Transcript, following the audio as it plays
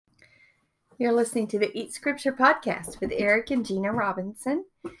You're listening to the Eat Scripture podcast with Eric and Gina Robinson,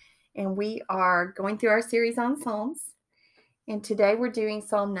 and we are going through our series on Psalms. And today we're doing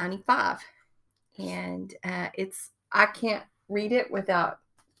Psalm 95, and I can't read it without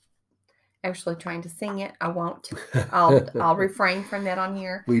actually trying to sing it. I won't. I'll refrain from that on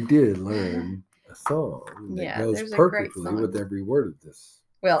here. We did learn a song that goes perfectly with every word of this.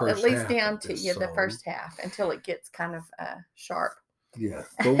 Well, at least down to the first half until it gets kind of sharp. Yeah,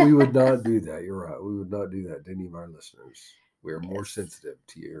 but we would not do that. You're right. We would not do that to any of our listeners. We are more sensitive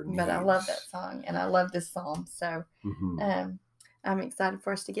to your needs. But I love that song, and I love this psalm. So I'm excited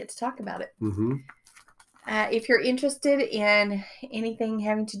for us to get to talk about it. Mm-hmm. If you're interested in anything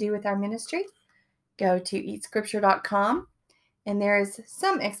having to do with our ministry, go to eatscripture.com. And there is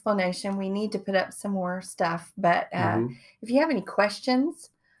some explanation. We need to put up some more stuff. But if you have any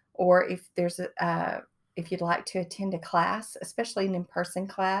questions, or if there's if you'd like to attend a class, especially an in-person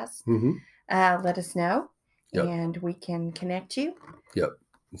class, let us know, and we can connect you. Yep.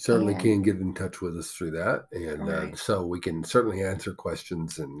 You certainly can get in touch with us through that. And so we can certainly answer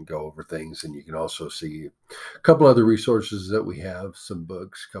questions and go over things. And you can also see a couple other resources that we have, some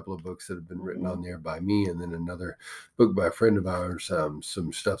books, a couple of books that have been written on there by me, and then another book by a friend of ours,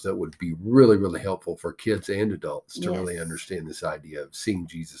 some stuff that would be really, really helpful for kids and adults to really understand this idea of seeing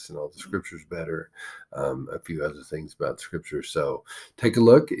Jesus in all the scriptures better, a few other things about the scriptures. So take a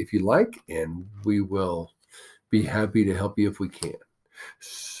look if you like, and we will be happy to help you if we can.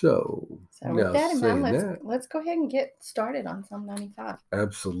 So with that in mind, let's go ahead and get started on Psalm 95.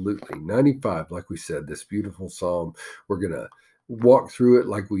 Absolutely. 95, like we said, this beautiful psalm. We're going to walk through it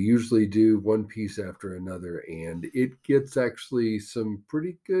like we usually do, one piece after another, and it gets actually some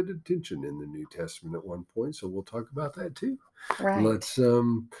pretty good attention in the New Testament at one point, so we'll talk about that too. Right.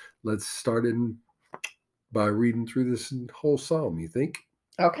 Let's start by reading through this whole psalm, you think?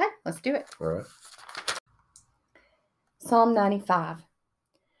 Okay, let's do it. All right. Psalm 95.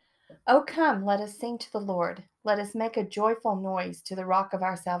 O come, let us sing to the Lord. Let us make a joyful noise to the rock of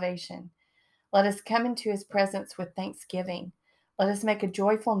our salvation. Let us come into his presence with thanksgiving. Let us make a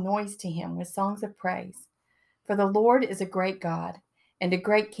joyful noise to him with songs of praise. For the Lord is a great God, and a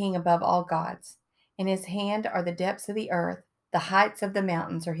great King above all gods. In his hand are the depths of the earth. The heights of the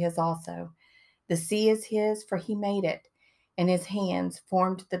mountains are his also. The sea is his, for he made it, and his hands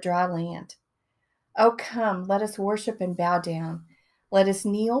formed the dry land. O come, let us worship and bow down. Let us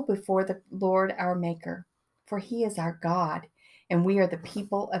kneel before the Lord our Maker, for he is our God, and we are the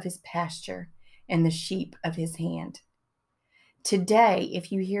people of his pasture and the sheep of his hand. Today,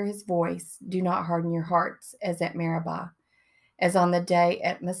 if you hear his voice, do not harden your hearts as at Meribah, as on the day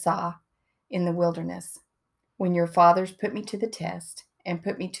at Massah in the wilderness, when your fathers put me to the test and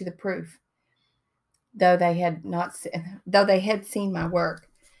put me to the proof, though they had seen my work.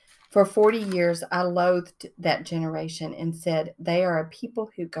 For 40 years I loathed that generation and said, they are a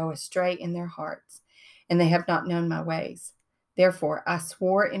people who go astray in their hearts, and they have not known my ways. Therefore I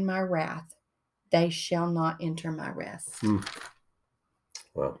swore in my wrath, they shall not enter my rest.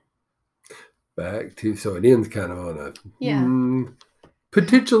 Well, so it ends kind of on a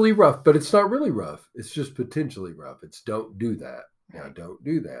potentially rough, but it's not really rough. It's just potentially rough. It's don't do that. Now, don't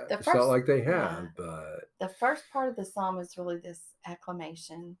do that. It's not like they have, but... The first part of the psalm is really this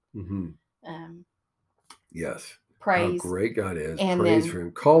acclamation. Yes. Praise. How great God is. And praise for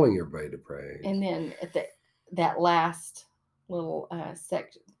him. Calling everybody to praise. And then at that last little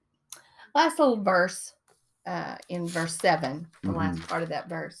section, last little verse in verse 7, the last part of that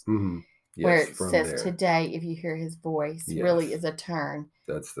verse, where it says, today, if you hear his voice, really is a turn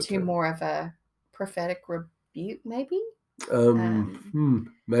to more of a prophetic rebuke, maybe? And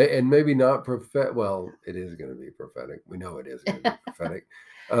maybe not prophetic. Well, it is going to be prophetic. We know it is going to be prophetic.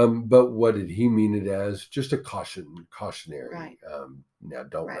 But what did he mean it as? Just a cautionary. Right. Now,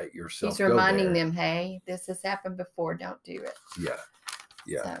 don't let yourself. He's reminding them, hey, this has happened before. Don't do it.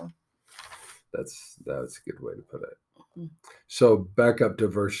 Yeah. So. That's a good way to put it. So back up to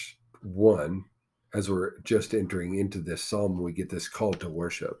verse 1, as we're just entering into this psalm, we get this call to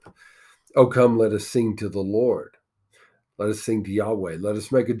worship. Oh, come, let us sing to the Lord. Let us sing to Yahweh. Let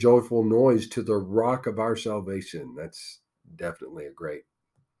us make a joyful noise to the rock of our salvation. That's definitely a great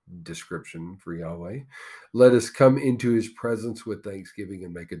description for Yahweh. Let us come into his presence with thanksgiving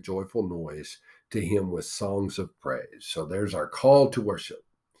and make a joyful noise to him with songs of praise. So there's our call to worship.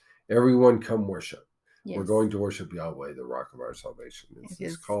 Everyone come worship. Yes. We're going to worship Yahweh, the rock of our salvation. It's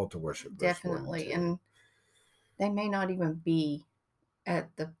this call to worship. Definitely. And they may not even be at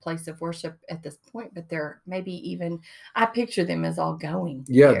the place of worship at this point, but they're maybe even, I picture them as all going.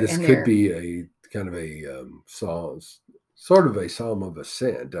 Yeah, this could be a kind of a sort of a psalm of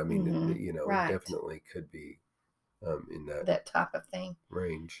ascent. I mean, Mhm. it Right. definitely could be in That type of thing.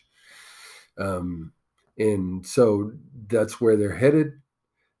 range. And so that's where they're headed.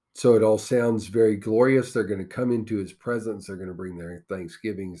 So it all sounds very glorious. They're going to come into his presence. They're going to bring their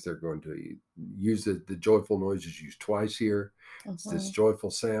thanksgivings. They're going to use it. The joyful noise is used twice here. It's this Mhm. joyful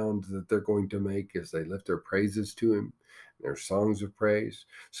sound that they're going to make as they lift their praises to him, their songs of praise.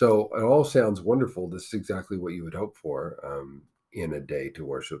 So it all sounds wonderful. This is exactly what you would hope for in a day to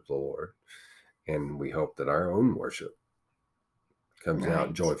worship the Lord. And we hope that our own worship comes out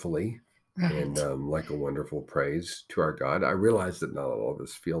Right. joyfully and Right. like a wonderful praise to our God. I realize that not all of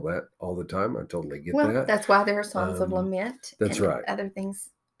us feel that all the time. I totally get Well, that. that's why there are songs of lament That's and right. other things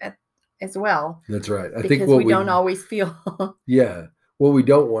as well, That's right. I think because we don't always feel yeah, what we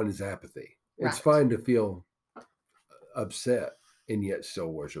don't want is apathy. It's right. fine to feel upset and yet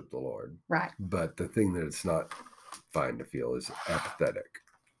still worship the Lord. Right. But the thing that it's not fine to feel is apathetic.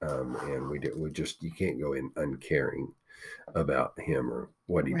 And we just, you can't go in uncaring about him or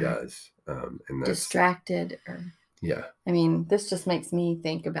what he Right. does. And that's, Distracted or yeah. I mean, this just makes me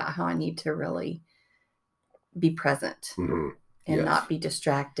think about how I need to really be present Mm-hmm. and Yes. not be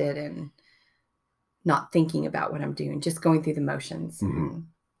distracted and not thinking about what I'm doing, just going through the motions. Mm-hmm.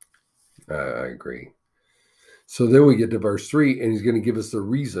 I agree. So then we get to verse 3, and he's going to give us the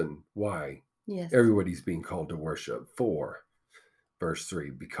reason why Yes. everybody's being called to worship. For verse 3,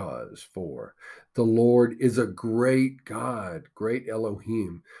 because for the Lord is a great God, great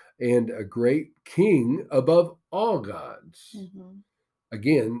Elohim, and a great King above all gods. Mm-hmm.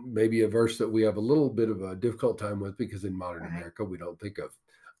 Again, maybe a verse that we have a little bit of a difficult time with, because in modern Right. America, we don't think of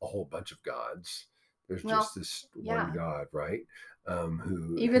a whole bunch of gods. There's Well, just this yeah. one God, right?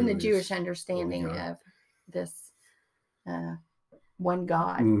 Even the who Jewish is understanding only God. of this one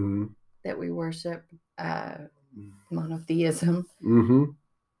God Mm-hmm. that we worship, monotheism, Mm-hmm.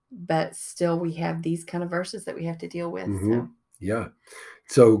 but still we have these kind of verses that we have to deal with. Mm-hmm. So Yeah.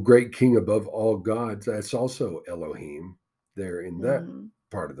 So great King above all gods, that's also Elohim there in that mm-hmm.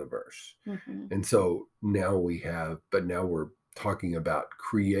 part of the verse. Mm-hmm. And so now now we're talking about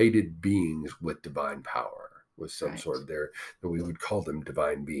created beings with divine power, with some Right. sort of that we would call them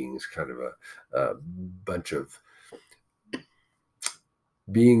divine beings, kind of a bunch of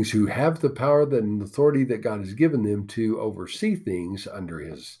beings who have the power and authority that God has given them to oversee things under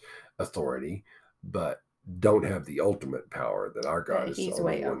his authority, but don't have the ultimate power. That our God That is the he's only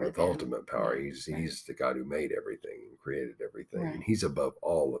way one over with them. ultimate power. Yeah, He's the God who made everything and created everything, right. and he's above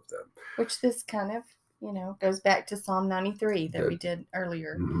all of them. Which this kind of, goes back to Psalm 93 that we did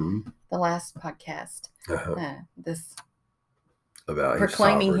earlier, the last podcast. This about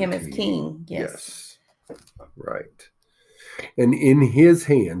proclaiming him as sovereignty. king. Yes. Right. And in his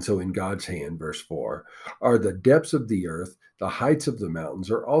hand, so in God's hand, verse 4, are the depths of the earth, the heights of the mountains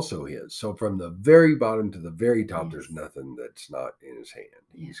are also his. So from the very bottom to the very top, Yes. there's nothing that's not in his hand.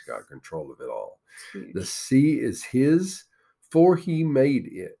 Yes. He's got control of it all. Huge. The sea is his, for he made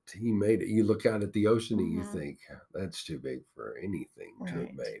it. He made it. You look out at the ocean and you think, that's too big for anything to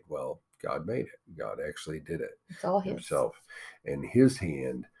have made. Well, God made it. God actually did it. It's all himself. And his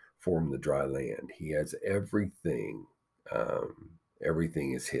hand formed the dry land. He has everything.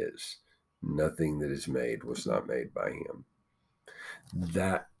 Everything is his. Nothing that is made was not made by him.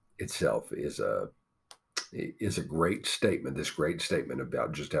 That itself is a great statement. This great statement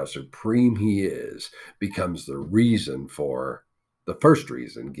about just how supreme he is becomes the reason for the first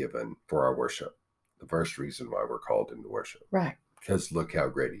reason given for our worship. The first reason why we're called into worship. Right. Because look how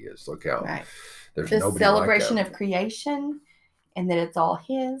great he is. Look how there's this nobody celebration like him. of creation, and that it's all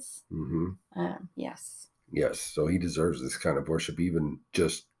his. Yes. Yes. So he deserves this kind of worship, even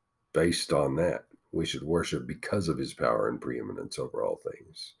just based on that. We should worship because of his power and preeminence over all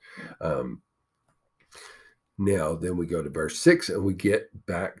things. Now, then we go to verse 6 and we get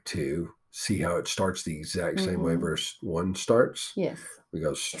back to see how it starts the exact same way verse 1 starts. Yes. We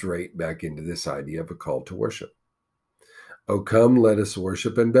go straight back into this idea of a call to worship. Oh, come, let us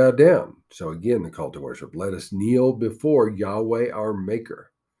worship and bow down. So again, the call to worship. Let us kneel before Yahweh, our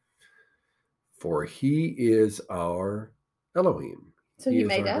maker. For he is our Elohim. So he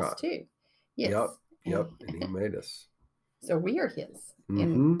made us God. Too. Yes. Yep. And he made us. So we are his.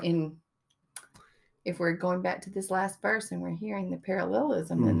 In if we're going back to this last verse and we're hearing the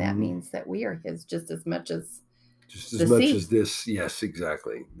parallelism, then that means that we are his just as much as this. Yes,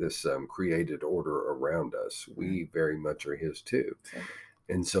 exactly. This created order around us. We very much are his too.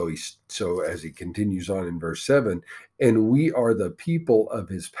 And so as he continues on in verse 7, and we are the people of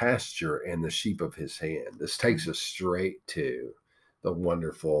his pasture and the sheep of his hand. This takes us straight to the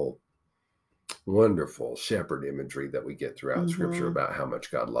wonderful wonderful shepherd imagery that we get throughout Scripture about how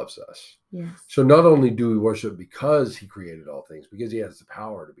much God loves us. Yes. So not only do we worship because he created all things, because he has the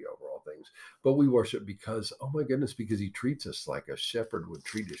power to be over all things, but we worship because, oh my goodness, because he treats us like a shepherd would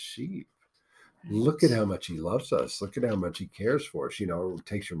treat his sheep. Look at how much he loves us. Look at how much he cares for us. It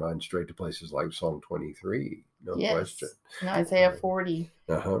takes your mind straight to places like Psalm 23. No question. And Isaiah 40,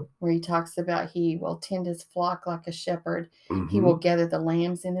 Uh-huh. where he talks about he will tend his flock like a shepherd. He will gather the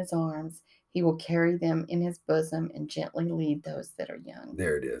lambs in his arms. He will carry them in his bosom and gently lead those that are young.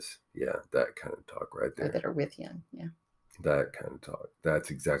 There it is. Yeah, that kind of talk right there. Or that are with young. Yeah. That kind of talk. That's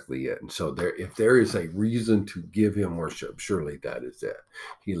exactly it. And so if there is a reason to give him worship, surely that is it.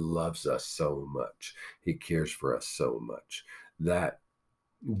 He loves us so much. He cares for us so much. That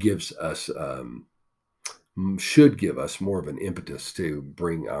gives us, should give us more of an impetus to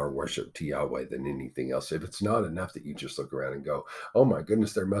bring our worship to Yahweh than anything else. If it's not enough that you just look around and go, oh my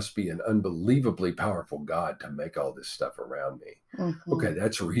goodness, there must be an unbelievably powerful God to make all this stuff around me. Okay,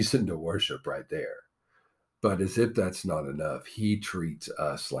 that's reason to worship right there. But as if that's not enough, he treats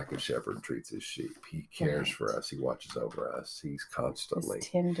us like a shepherd treats his sheep. He cares for us. He watches over us. He's constantly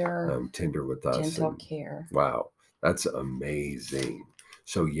tender with us. Gentle care. Wow, that's amazing.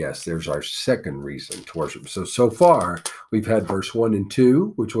 So yes, there's our second reason to worship. So far, we've had verse 1 and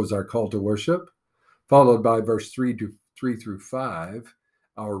 2, which was our call to worship, followed by verse 3 through 5,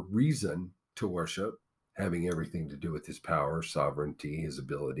 our reason to worship, having everything to do with his power, sovereignty, his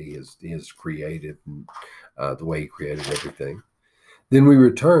ability, his creative, the way he created everything. Then we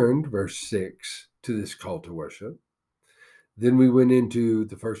returned, verse 6, to this call to worship. Then we went into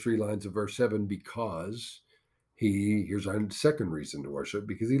the first 3 lines of verse 7 because here's our second reason to worship,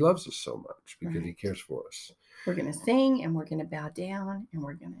 because he loves us so much, because he cares for us. We're going to sing and we're going to bow down and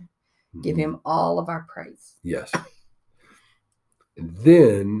we're going to give him all of our praise. Yes. And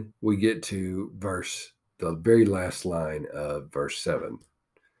then we get to the very last line of verse 7.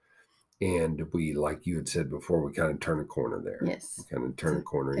 And we, like you had said before, we kind of turn a corner there. Yes. We kind of turn a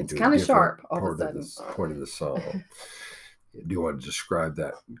corner into kind of sharp all part of a sudden. Point of the psalm. Do you want to describe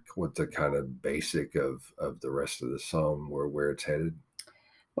that? What the kind of basic of the rest of the psalm, where it's headed?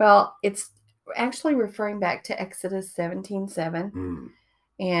 Well, it's actually referring back to Exodus 17:7,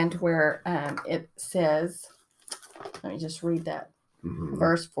 and where it says, let me just read that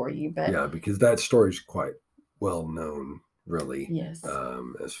verse for you. But yeah, because that story is quite well known, really. Yes.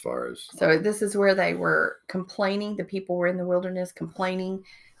 As far as this is where they were complaining. The people were in the wilderness complaining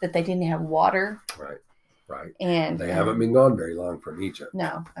that they didn't have water. Right. And they haven't been gone very long from Egypt.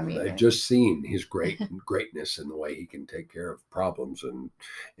 No, I mean they've just seen his greatness and the way he can take care of problems and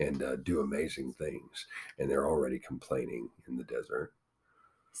do amazing things, and they're already complaining in the desert.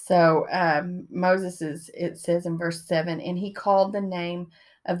 So it says in verse 7, and he called the name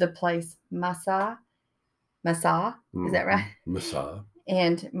of the place Massah. Is that right? Massah.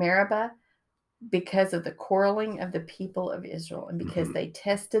 And Meribah, because of the quarreling of the people of Israel, and because they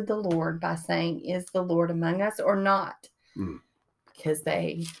tested the Lord by saying, is the Lord among us or not? Because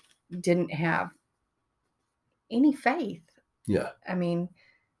they didn't have any faith. Yeah. I mean,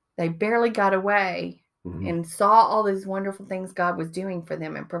 they barely got away and saw all these wonderful things God was doing for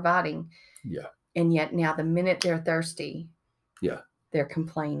them and providing. Yeah. And yet now the minute they're thirsty, they're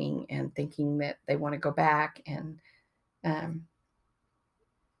complaining and thinking that they want to go back and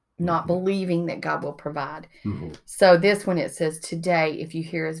not believing that God will provide. So this one, it says, today, if you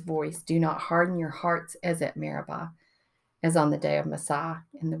hear his voice, do not harden your hearts as at Meribah, as on the day of Massah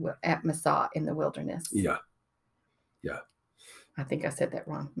at Massah in the wilderness. Yeah. I think I said that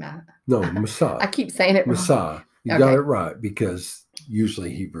wrong, Matt. No, Massah. I keep saying it wrong. Massah. You got it right, because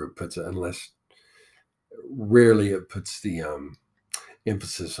usually Hebrew puts it, rarely it puts the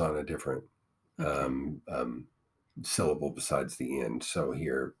emphasis on a different syllable besides the end. So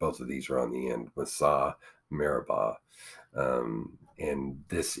here, both of these are on the end. Massah, Meribah. And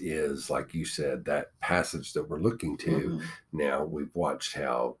this is, like you said, that passage that we're looking to. Now, we've watched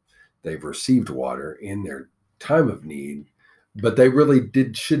how they've received water in their time of need, but they really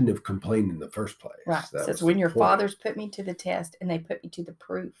shouldn't have complained in the first place. Right. It says, when your fathers put me to the test and they put me to the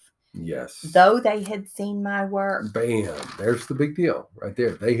proof. Yes. Though they had seen my work. Bam. There's the big deal right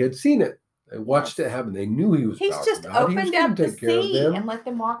there. They had seen it. They watched it happen. They knew he was He's just opened up the sea and let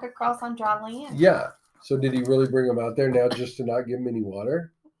them walk across on dry land. Yeah. So did he really bring them out there now just to not give them any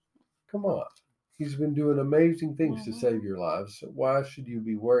water? Come on. He's been doing amazing things to save your lives. So why should you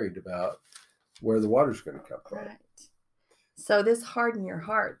be worried about where the water's going to come from? Right. So this harden your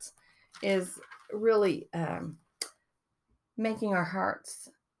hearts is really making our hearts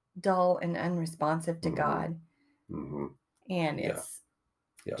dull and unresponsive to God. And it's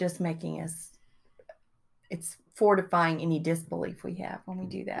just making us it's fortifying any disbelief we have when we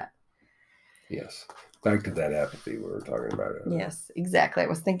do that. Yes. Back to that apathy we were talking about earlier. Yes, exactly. I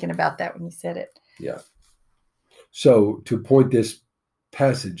was thinking about that when you said it. Yeah. So to point this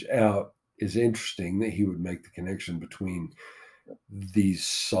passage out is interesting that he would make the connection between these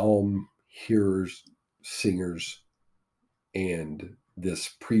psalm hearers, singers, and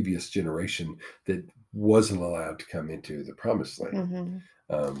this previous generation that wasn't allowed to come into the promised land,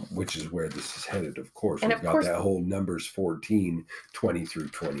 which is where this is headed, of course. And We've of got course, that whole Numbers 14, 20 through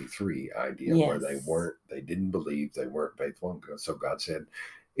 23 idea where they didn't believe, they weren't faithful. So God said,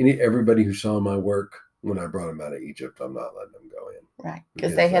 everybody who saw my work when I brought them out of Egypt, I'm not letting them go in. Right,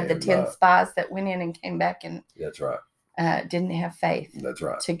 because they had the 10 spies that went in and came back and that's right. Didn't have faith. That's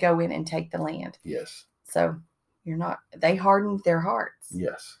right. To go in and take the land. Yes. So they hardened their hearts.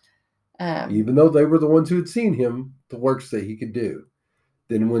 Yes. Even though they were the ones who had seen him, the works that he could do.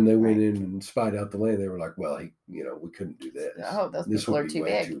 Then when they went in and spied out the land, they were like, well, we couldn't do this. Oh, those people are too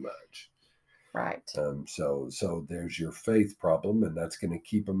big. Too much. Right. So there's your faith problem, and that's going to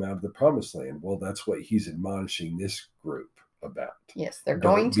keep them out of the promised land. Well, that's what he's admonishing this group about. Yes, they're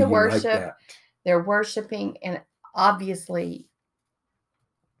going to worship. Like they're worshiping, and obviously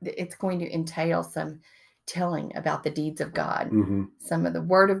it's going to entail some telling about the deeds of God. Some of the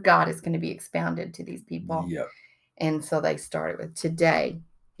word of God is going to be expounded to these people. Yep. And so they started with, today,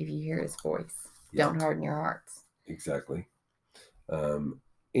 if you hear his voice, don't harden your hearts. Exactly.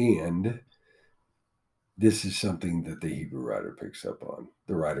 And this is something that the Hebrew writer picks up on,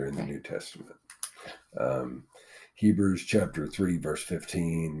 the writer in the New Testament. Hebrews chapter 3, verse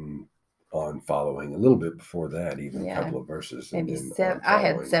 15 on following, a little bit before that, even a couple of verses. Maybe I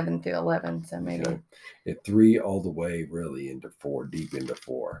had 7 through 11, so maybe. Okay. At 3 all the way really into 4, deep into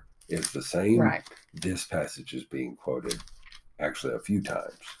 4 is the same. Right. This passage is being quoted actually a few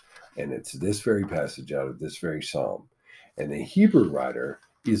times. And it's this very passage out of this very psalm. And the Hebrew writer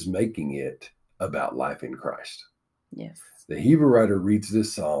is making it about life in Christ. Yes. The Hebrew writer reads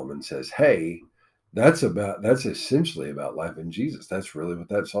this psalm and says, hey, that's essentially about life in Jesus. That's really what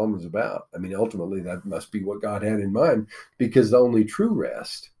that psalm is about. I mean, ultimately, that must be what God had in mind, because the only true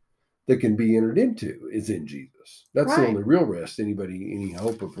rest that can be entered into is in Jesus. That's the only real rest any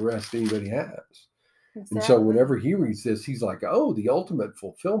hope of rest anybody has. Exactly. And so whenever he reads this, he's like, oh, the ultimate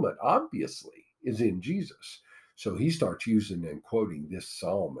fulfillment obviously is in Jesus. So he starts using and quoting this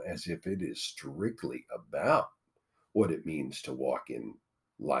psalm as if it is strictly about what it means to walk in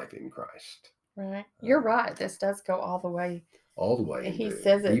life in Christ. Right. You're right. This does go all the way. All the way. He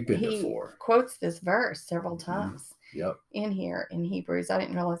says it. He quotes this verse several times. Yep. In here in Hebrews. I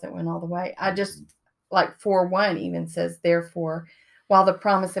didn't realize it went all the way. I just, like 4:1 even says, therefore, while the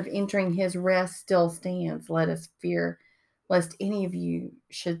promise of entering his rest still stands, let us fear lest any of you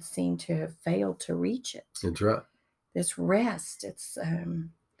should seem to have failed to reach it. That's right. This rest, it's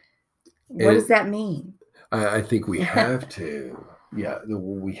what does that mean? I think we have to. Yeah,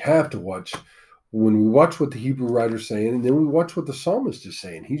 we have to watch. When we watch what the Hebrew writer's saying, and then we watch what the psalmist is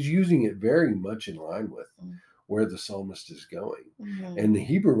saying, he's using it very much in line with where the psalmist is going. And the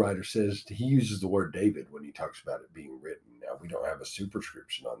Hebrew writer says, he uses the word David when he talks about it being written. Now, we don't have a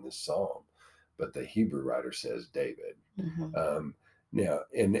superscription on this psalm, but the Hebrew writer says David. Now,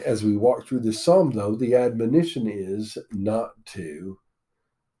 and as we walk through this psalm, though, the admonition is not to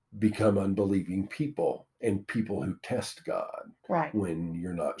become unbelieving people and people who test God when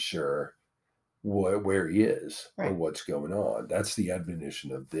you're not sure where he is or what's going on. That's the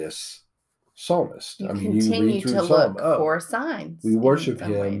admonition of this psalmist. You continue to look for signs. We worship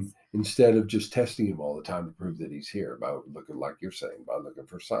him instead of just testing him all the time to prove that he's here by looking, like you're saying, by looking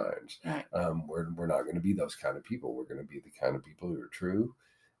for signs. Right. We're not going to be those kind of people. We're going to be the kind of people who are true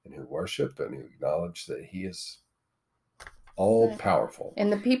and who worship and who acknowledge that he is all powerful.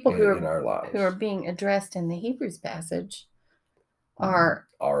 And the people who in our lives, who are being addressed in the Hebrews passage are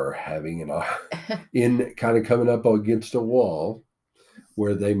having in kind of coming up against a wall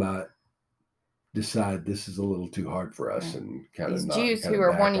where they might decide this is a little too hard for us, and kind these of Jews who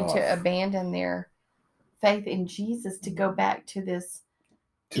are wanting to abandon their faith in Jesus to go back to this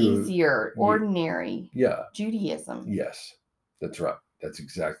easier, ordinary Judaism. Yes, that's right. That's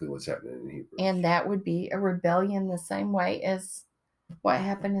exactly what's happening in Hebrews. And that would be a rebellion the same way as what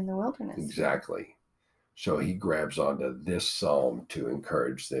happened in the wilderness. Exactly. So he grabs onto this psalm to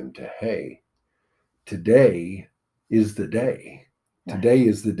encourage them to, hey, today is the day. Today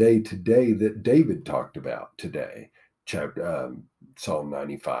is the day today that David talked about today. Psalm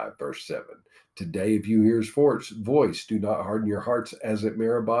 95, verse 7. Today, if you hear his voice, do not harden your hearts as at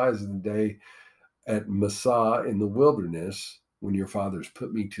Meribah, as in the day at Massah in the wilderness, when your fathers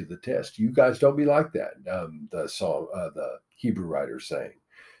put me to the test. You guys don't be like that. The Hebrew writer saying,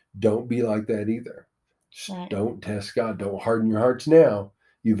 don't be like that either. Right. Don't test God. Don't harden your hearts now.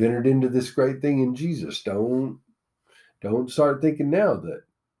 You've entered into this great thing in Jesus. Don't start thinking now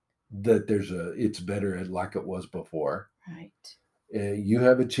that it's better like it was before. Right. You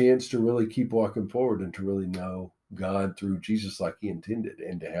have a chance to really keep walking forward and to really know God through Jesus like he intended,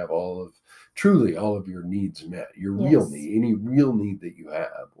 and to have truly all of your needs met. Your real need, any real need that you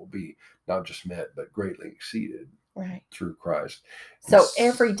have will be not just met, but greatly exceeded. Right. Through Christ. So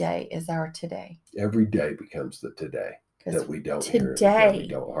every day is our today. Every day becomes the today that we don't hear, that we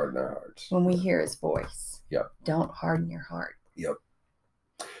don't harden our hearts. When we hear his voice. Yep. Don't harden your heart. Yep.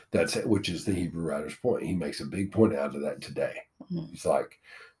 That's it, which is the Hebrew writer's point. He makes a big point out of that today. Mm-hmm.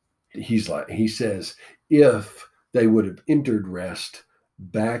 He says, if they would have entered rest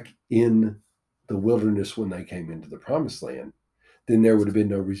back in the wilderness when they came into the promised land, then there would have been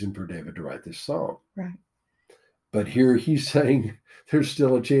no reason for David to write this psalm. Right. But here he's saying there's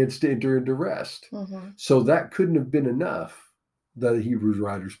still a chance to enter into rest. Mm-hmm. So that couldn't have been enough, the Hebrew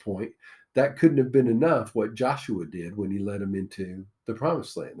writer's point. That couldn't have been enough what Joshua did when he led them into the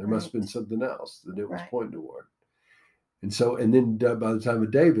promised land. There must have been something else that it was pointing toward. And then by the time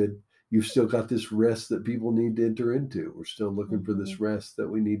of David, you've still got this rest that people need to enter into. We're still looking for this rest that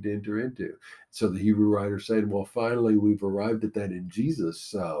we need to enter into. So the Hebrew writer saying, well, finally, we've arrived at that in Jesus.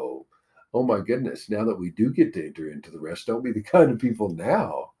 So, oh my goodness, now that we do get to enter into the rest, don't be the kind of people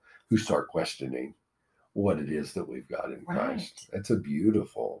now who start questioning what it is that we've got in Christ. That's a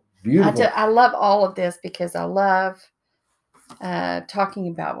beautiful. I love all of this because I love talking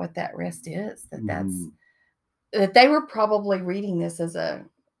about what that rest is. That they were probably reading this as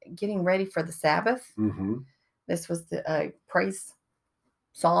getting ready for the Sabbath. Mm-hmm. This was the praise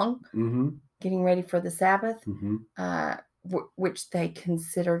song, getting ready for the Sabbath, which they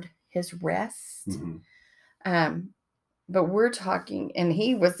considered his rest. Mm-hmm. But we're talking, and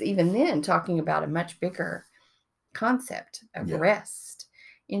he was even then talking about a much bigger concept of rest,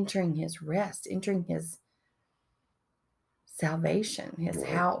 entering his rest, entering his salvation, his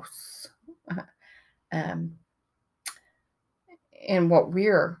house. And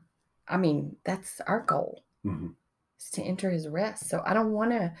that's our goal, is to enter his rest. So I don't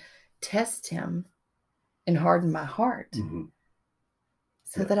want to test him and harden my heart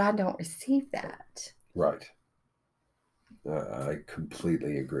so that I don't receive that. Right. I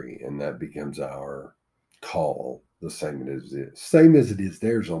completely agree. And that becomes our call, the same as it is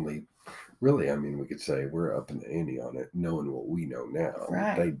theirs, only really, we could say we're up in the ante on it, knowing what we know now.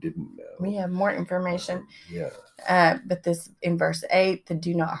 Right. They didn't know. We have more information. But this in verse 8, the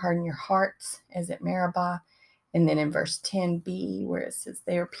do not harden your hearts as at Meribah. And then in verse 10b, where it says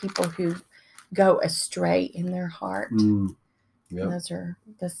they are people who go astray in their heart. Yep. And those are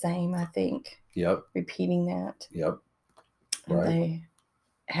the same, I think. Yep. Repeating that. Yep. Right. They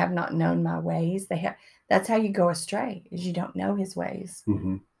have not known my ways. That's how you go astray, is you don't know his ways.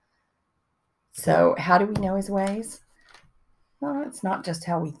 Mm-hmm. So how do we know his ways? Well, it's not just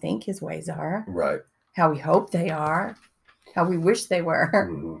how we think his ways are. Right. How we hope they are. How we wish they were.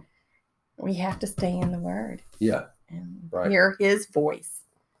 Mm-hmm. We have to stay in the Word. Yeah. And hear his voice.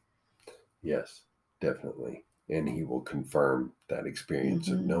 Yes, definitely. And he will confirm that experience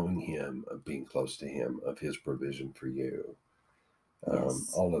of knowing him, of being close to him, of his provision for you.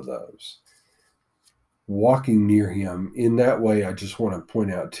 All of those. Walking near him in that way, I just want to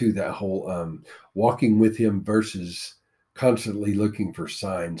point out too, that whole walking with him versus constantly looking for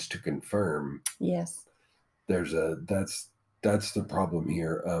signs to confirm. Yes. That's the problem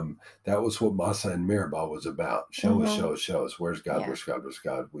here. That was what Massah and Meribah was about. Show us. Where's God? Where's God? Where's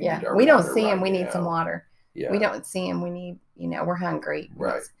God? We don't see him. We need some water. Yeah. We don't see him. We need, we're hungry.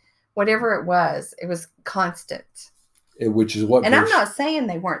 Right. Whatever it was constant. Which is what. And I'm not saying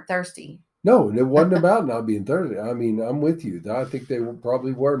they weren't thirsty. No, and it wasn't about not being thirsty. I'm with you. I think they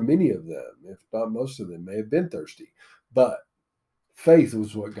probably were, many of them, if not most of them, may have been thirsty. But faith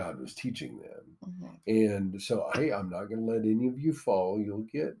was what God was teaching them. Mm-hmm. And so, hey, I'm not going to let any of you fall. You'll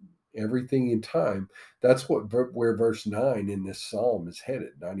get everything in time. That's where verse 9 in this psalm is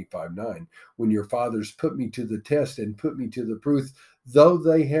headed, 95:9. When your fathers put me to the test and put me to the proof, though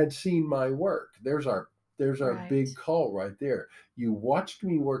they had seen my work. There's our big call right there. You watched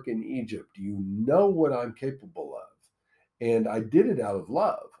me work in Egypt. You know what I'm capable of. And I did it out of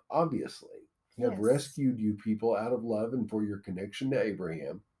love, obviously. I have rescued you people out of love and for your connection to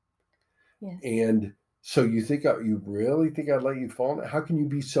Abraham. Yes. And so you really think I'd let you fall? How can you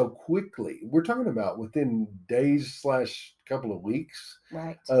be so quickly? We're talking about within days / couple of weeks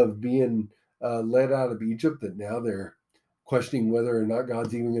of being led out of Egypt, that now they're questioning whether or not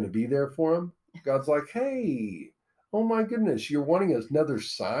God's even going to be there for them. God's like, hey, oh my goodness, you're wanting another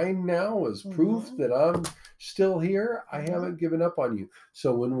sign now as proof that I'm still here? I haven't given up on you.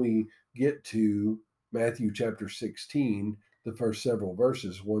 So when we get to Matthew chapter 16, the first several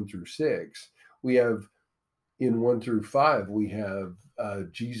verses, 1 through 6, we have in 1 through 5, we have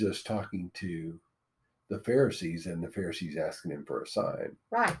Jesus talking to the Pharisees, and the Pharisees asking him for a sign.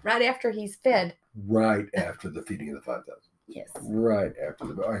 Right after he's fed. Right after the feeding of the 5,000. Yes. Right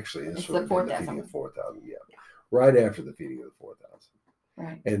after actually, it's the 4,000. Feeding of 4,000. Yeah. Right after the feeding of the 4,000.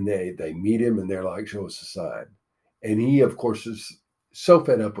 Right. And they meet him, and they're like, show us a sign. And he, of course, is so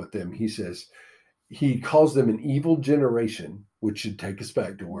fed up with them. He says, he calls them an evil generation, which should take us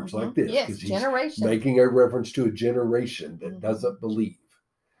back to words like this. Yes, generation. Making a reference to a generation that doesn't believe,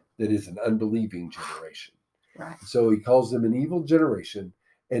 that is an unbelieving generation. Right. So he calls them an evil generation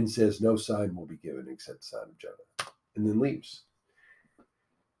and says no sign will be given except the sign of Jonah, and then leaves.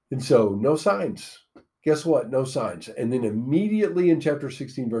 And so no signs. Guess what? No signs. And then immediately in chapter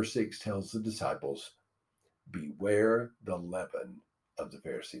 16, verse 6 tells the disciples, beware the leaven of the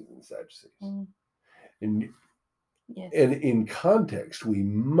Pharisees and Sadducees. And in context, we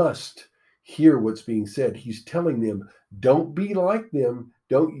must hear what's being said. He's telling them, don't be like them.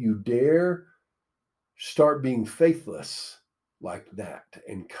 Don't you dare start being faithless like that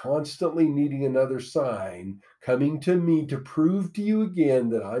and constantly needing another sign, coming to me to prove to you again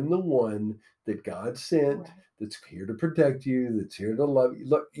that I'm the one that God sent, that's here to protect you, that's here to love you.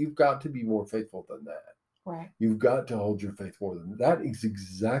 Look, you've got to be more faithful than that. Right. You've got to hold your faith more than that. Is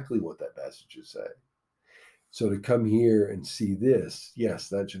exactly what that passage is saying. So to come here and see this, yes,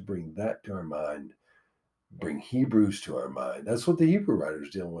 that should bring that to our mind, bring Hebrews to our mind. That's what the Hebrew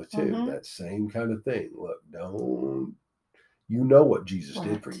writer's dealing with too. That same kind of thing. Look, you know what Jesus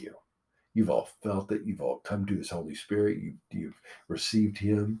did for you. You've all felt it. You've all come to his Holy Spirit. You've received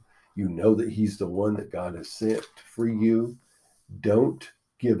him. You know that he's the one that God has sent to free you. Don't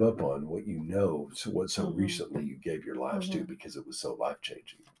give up on what you know. So recently you gave your lives to, because it was so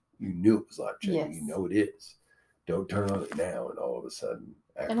life-changing. You knew it was life-changing. You know it is. Don't turn on it now and all of a sudden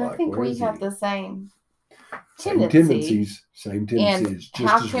act and I think we have the same tendencies. Same tendencies. And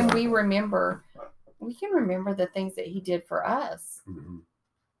how can we remember? We can remember the things that he did for us.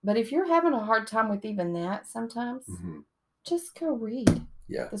 But if you're having a hard time with even that sometimes, just go read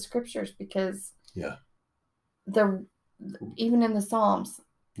the scriptures, because even in the Psalms,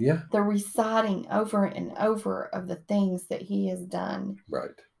 the reciting over and over of the things that he has done.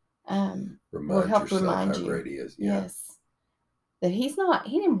 Right. Will help remind you. How great he is. Yes. That he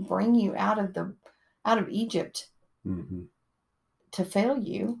didn't bring you out of Egypt to fail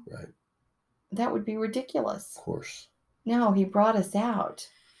you. Right. That would be ridiculous. Of course. No, he brought us out.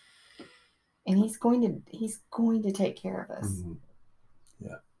 And he's going to take care of us.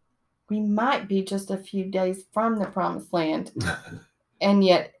 Yeah. We might be just a few days from the promised land. And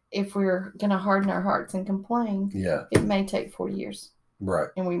yet, if we're going to harden our hearts and complain, it may take 4 years. Right.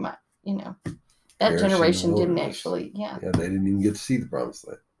 And we might, that generation didn't actually, they didn't even get to see the promised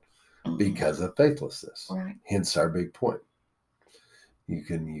land because of faithlessness. Right. Hence our big point. You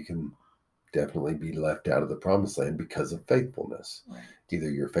can definitely be left out of the promised land because of faithfulness. Right. Either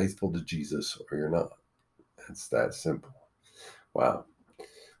you're faithful to Jesus or you're not. It's that simple. Wow.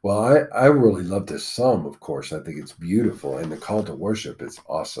 Well, I really love this psalm, of course. I think it's beautiful. And the call to worship is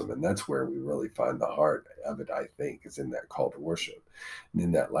awesome. And that's where we really find the heart of it, I think, is in that call to worship. And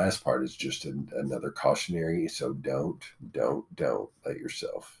then that last part is just another cautionary. So don't let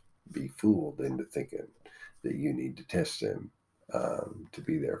yourself be fooled into thinking that you need to test him to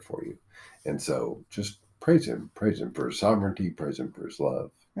be there for you. And so just praise him for his sovereignty, praise him for his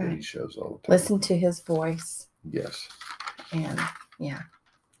love that he shows all the time. Listen to his voice. Yes. And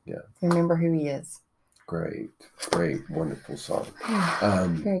remember who he is. Great, wonderful song.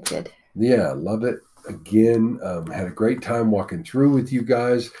 Very good. Yeah, love it. Again, had a great time walking through with you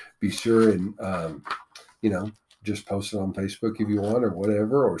guys. Be sure and just post it on Facebook if you want, or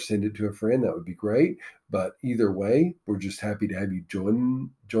whatever, or send it to a friend. That would be great. But either way, we're just happy to have you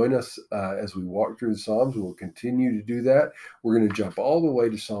join us as we walk through the Psalms. We'll continue to do that. We're going to jump all the way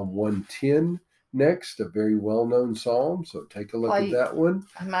to Psalm 110 next, a very well-known psalm. So take a look at that one.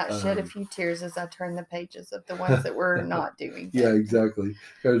 I might shed a few tears as I turn the pages of the ones that we're not doing. Yeah, exactly.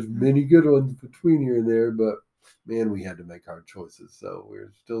 There's many good ones between here and there, but man, we had to make hard choices, so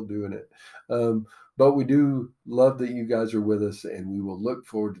we're still doing it. But we do love that you guys are with us, and we will look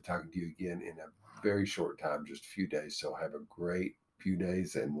forward to talking to you again in a very short time, just a few days. So have a great few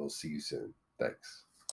days, and we'll see you soon. Thanks.